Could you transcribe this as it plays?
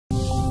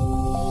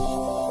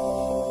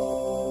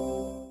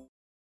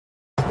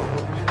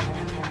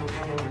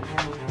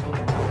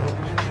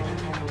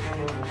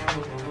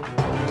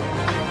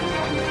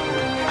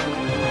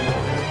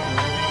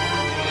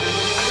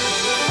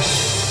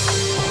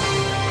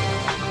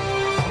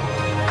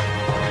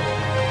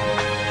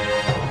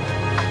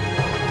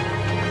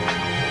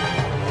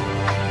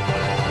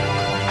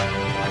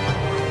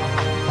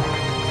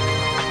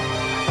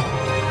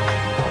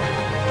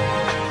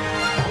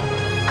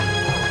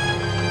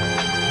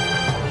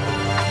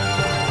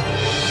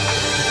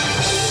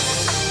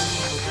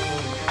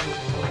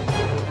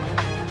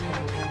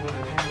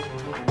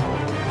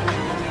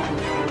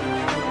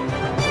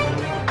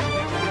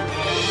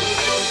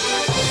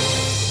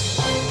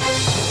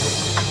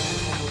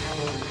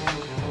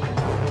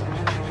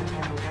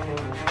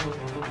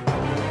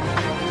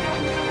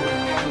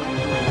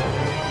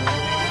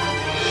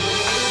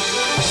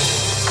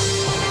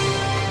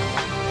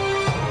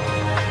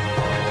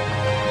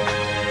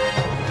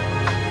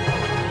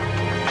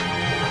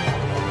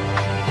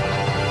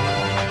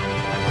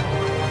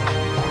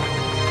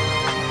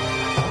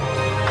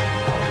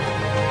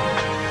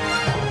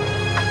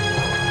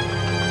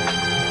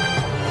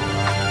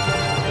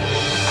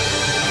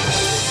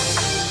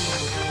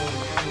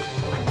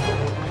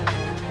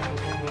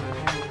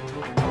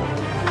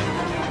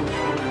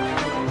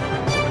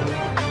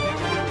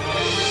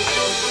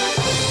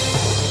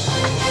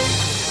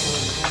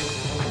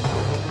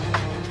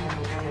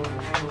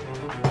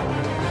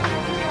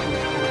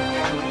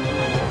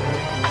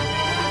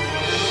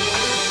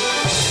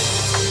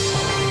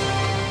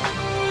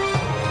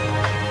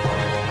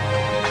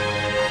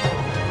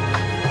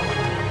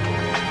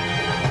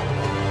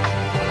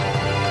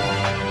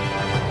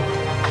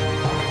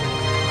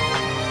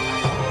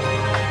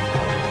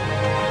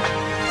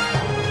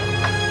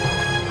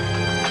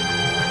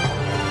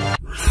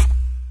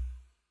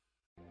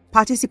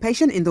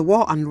Participation in the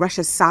war on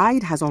Russia's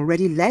side has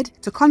already led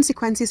to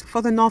consequences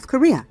for the North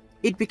Korea.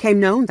 It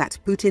became known that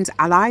Putin's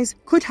allies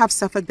could have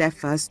suffered their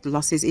first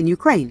losses in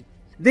Ukraine.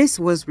 This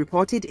was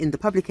reported in the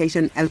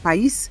publication El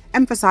País,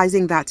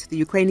 emphasizing that the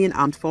Ukrainian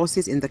armed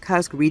forces in the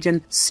Kursk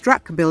region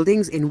struck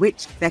buildings in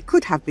which there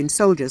could have been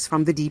soldiers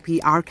from the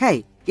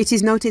DPRK. It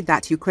is noted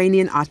that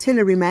Ukrainian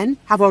artillerymen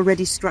have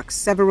already struck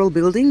several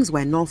buildings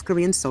where North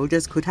Korean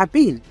soldiers could have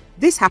been.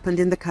 This happened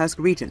in the Kursk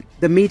region.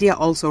 The media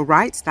also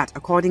writes that,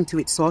 according to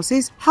its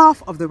sources,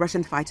 half of the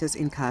Russian fighters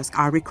in Kursk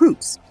are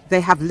recruits. They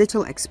have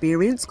little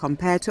experience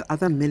compared to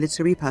other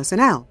military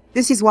personnel.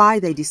 This is why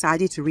they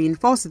decided to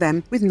reinforce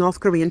them with North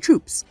Korean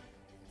troops.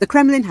 The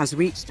Kremlin has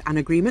reached an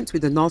agreement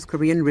with the North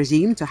Korean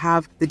regime to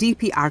have the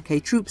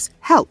DPRK troops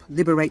help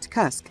liberate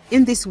Kursk.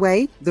 In this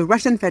way, the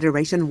Russian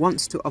Federation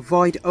wants to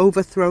avoid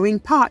overthrowing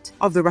part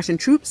of the Russian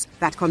troops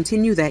that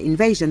continue their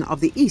invasion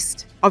of the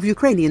east of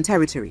Ukrainian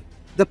territory.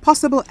 The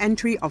possible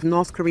entry of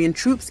North Korean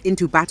troops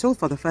into battle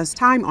for the first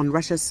time on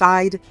Russia's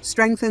side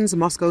strengthens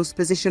Moscow's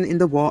position in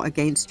the war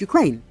against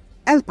Ukraine,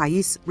 El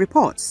País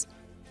reports.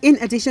 In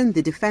addition,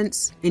 the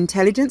Defense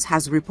Intelligence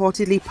has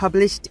reportedly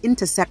published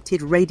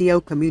intercepted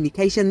radio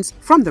communications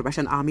from the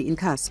Russian army in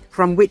Kursk,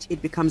 from which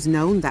it becomes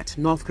known that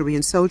North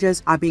Korean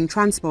soldiers are being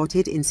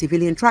transported in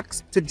civilian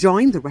trucks to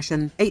join the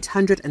Russian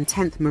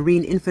 810th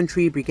Marine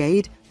Infantry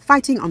Brigade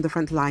fighting on the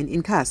front line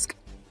in Kursk.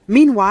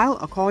 Meanwhile,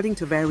 according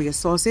to various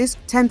sources,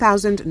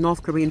 10,000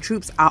 North Korean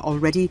troops are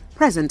already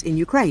present in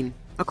Ukraine.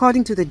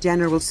 According to the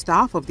General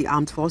Staff of the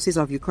Armed Forces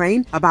of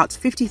Ukraine, about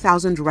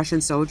 50,000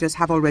 Russian soldiers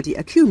have already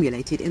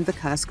accumulated in the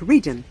Kursk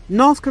region.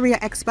 North Korea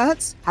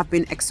experts have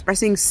been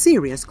expressing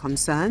serious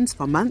concerns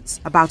for months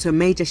about a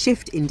major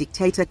shift in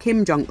dictator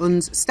Kim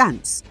Jong-un's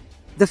stance.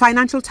 The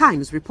Financial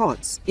Times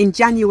reports, in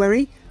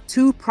January,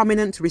 two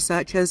prominent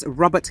researchers,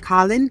 Robert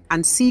Karlin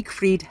and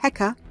Siegfried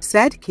Hecker,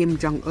 said Kim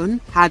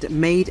Jong-un had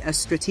made a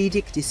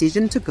strategic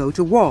decision to go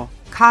to war.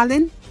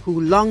 Karlin,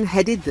 who long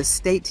headed the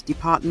State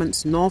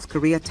Department's North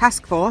Korea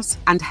Task Force,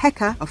 and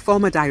Hecker, a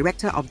former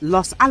director of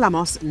Los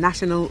Alamos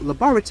National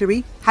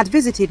Laboratory, had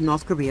visited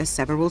North Korea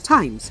several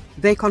times.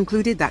 They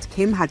concluded that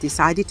Kim had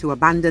decided to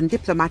abandon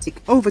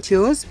diplomatic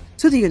overtures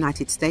to the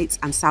United States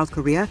and South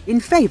Korea in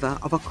favor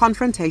of a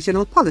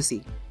confrontational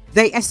policy.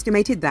 They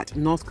estimated that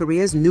North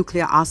Korea's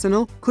nuclear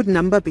arsenal could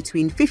number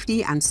between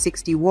 50 and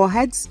 60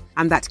 warheads,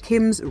 and that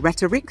Kim's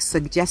rhetoric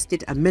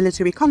suggested a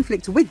military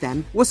conflict with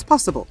them was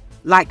possible.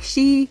 Like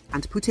Xi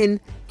and Putin,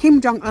 Kim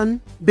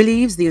Jong-un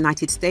believes the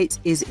United States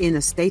is in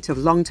a state of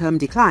long-term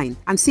decline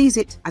and sees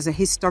it as a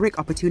historic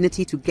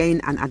opportunity to gain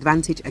an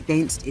advantage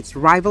against its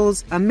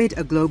rivals amid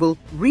a global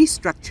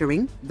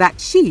restructuring that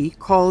Xi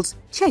calls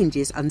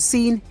changes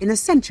unseen in a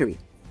century.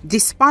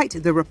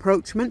 Despite the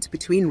rapprochement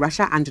between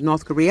Russia and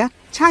North Korea,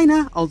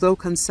 China, although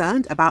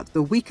concerned about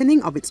the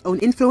weakening of its own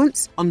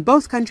influence on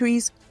both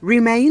countries,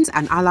 remains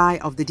an ally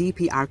of the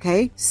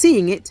DPRK,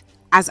 seeing it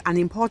as an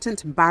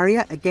important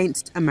barrier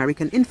against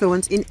American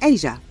influence in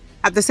Asia.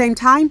 At the same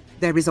time,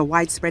 there is a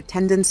widespread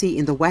tendency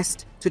in the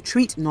West to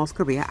treat North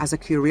Korea as a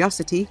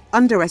curiosity,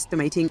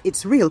 underestimating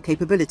its real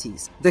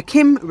capabilities. The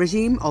Kim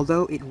regime,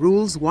 although it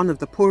rules one of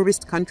the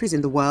poorest countries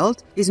in the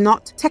world, is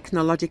not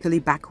technologically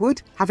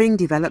backward, having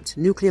developed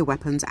nuclear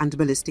weapons and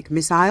ballistic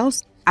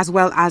missiles, as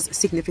well as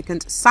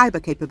significant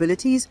cyber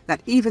capabilities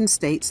that even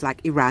states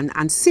like Iran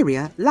and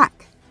Syria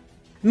lack.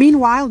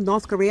 Meanwhile,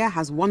 North Korea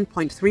has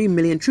 1.3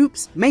 million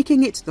troops,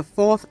 making it the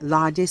fourth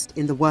largest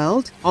in the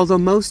world, although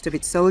most of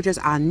its soldiers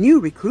are new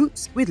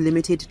recruits with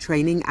limited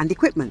training and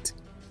equipment.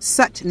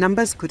 Such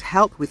numbers could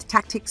help with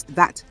tactics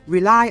that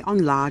rely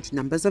on large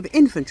numbers of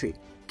infantry.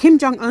 Kim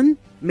Jong-un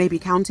may be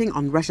counting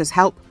on Russia's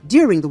help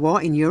during the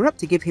war in Europe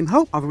to give him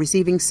hope of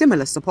receiving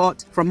similar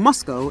support from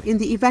Moscow in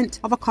the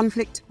event of a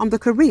conflict on the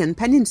Korean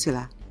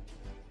peninsula.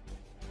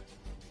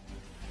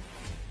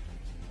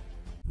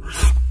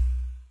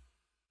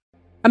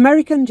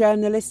 American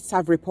journalists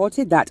have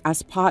reported that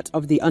as part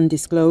of the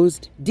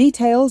undisclosed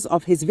details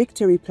of his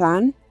victory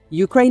plan,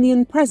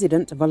 Ukrainian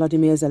President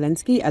Volodymyr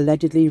Zelensky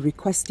allegedly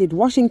requested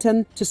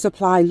Washington to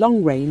supply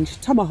long-range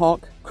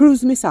Tomahawk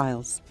cruise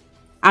missiles.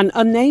 An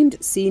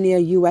unnamed senior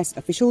US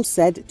official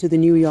said to the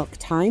New York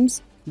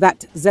Times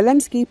that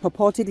Zelensky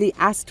purportedly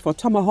asked for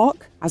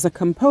Tomahawk as a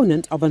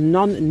component of a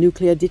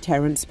non-nuclear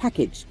deterrence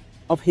package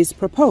of his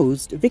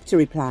proposed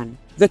victory plan.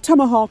 The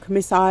Tomahawk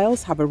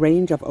missiles have a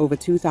range of over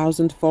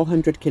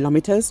 2,400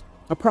 kilometers,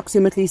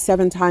 approximately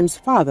 7 times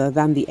farther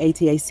than the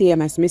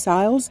ATACMS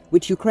missiles,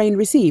 which Ukraine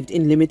received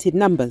in limited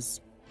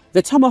numbers.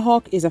 The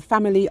Tomahawk is a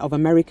family of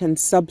American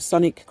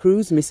subsonic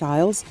cruise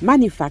missiles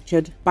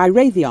manufactured by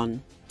Raytheon.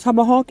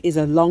 Tomahawk is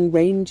a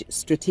long-range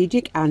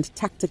strategic and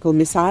tactical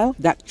missile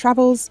that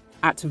travels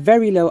at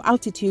very low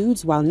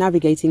altitudes while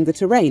navigating the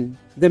terrain.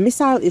 The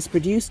missile is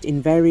produced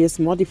in various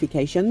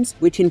modifications,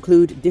 which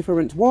include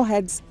different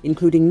warheads,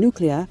 including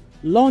nuclear,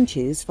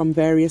 launches from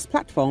various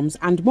platforms,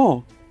 and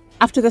more.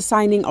 After the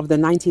signing of the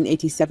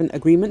 1987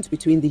 agreement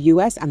between the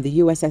US and the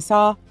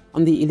USSR,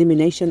 on the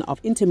elimination of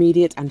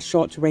intermediate and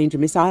short-range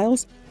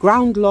missiles,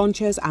 ground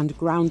launchers and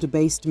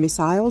ground-based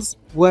missiles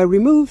were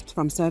removed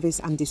from service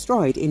and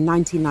destroyed in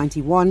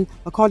 1991,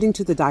 according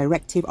to the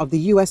directive of the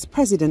US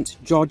President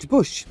George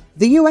Bush.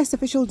 The US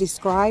official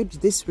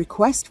described this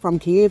request from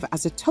Kiev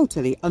as a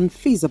totally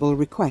unfeasible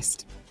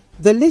request.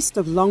 The list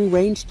of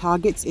long-range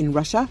targets in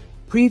Russia,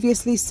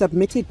 previously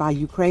submitted by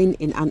Ukraine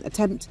in an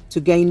attempt to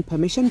gain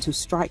permission to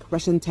strike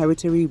Russian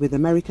territory with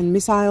American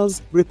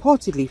missiles,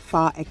 reportedly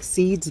far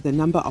exceeds the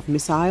number of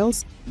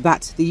missiles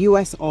that the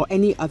US or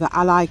any other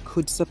ally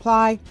could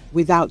supply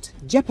without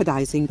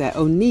jeopardizing their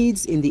own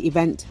needs in the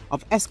event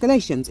of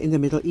escalations in the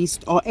Middle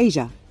East or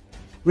Asia.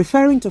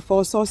 Referring to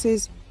 4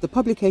 sources, the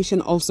publication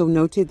also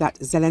noted that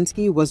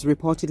Zelensky was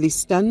reportedly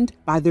stunned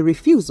by the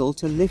refusal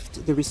to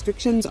lift the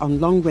restrictions on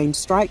long-range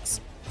strikes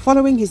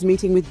following his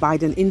meeting with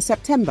Biden in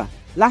September.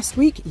 Last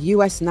week,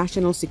 US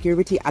National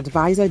Security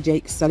Advisor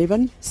Jake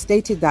Sullivan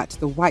stated that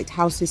the White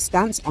House's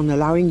stance on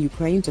allowing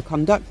Ukraine to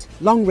conduct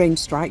long-range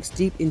strikes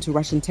deep into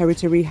Russian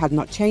territory had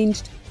not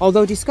changed,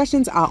 although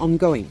discussions are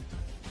ongoing.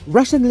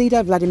 Russian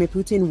leader Vladimir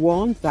Putin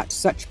warned that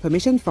such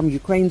permission from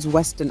Ukraine's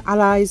Western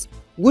allies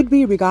would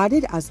be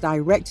regarded as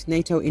direct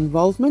NATO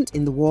involvement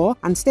in the war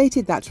and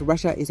stated that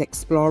Russia is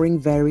exploring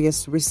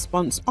various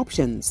response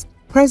options.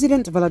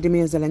 President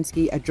Volodymyr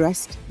Zelensky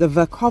addressed the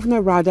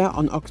Verkhovna Rada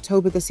on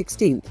October the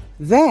 16th.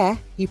 There,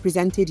 he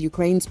presented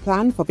Ukraine's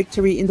plan for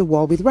victory in the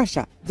war with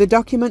Russia. The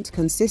document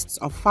consists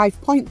of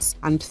 5 points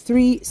and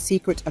 3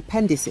 secret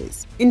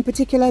appendices. In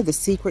particular, the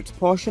secret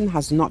portion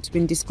has not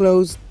been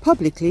disclosed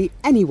publicly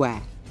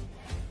anywhere.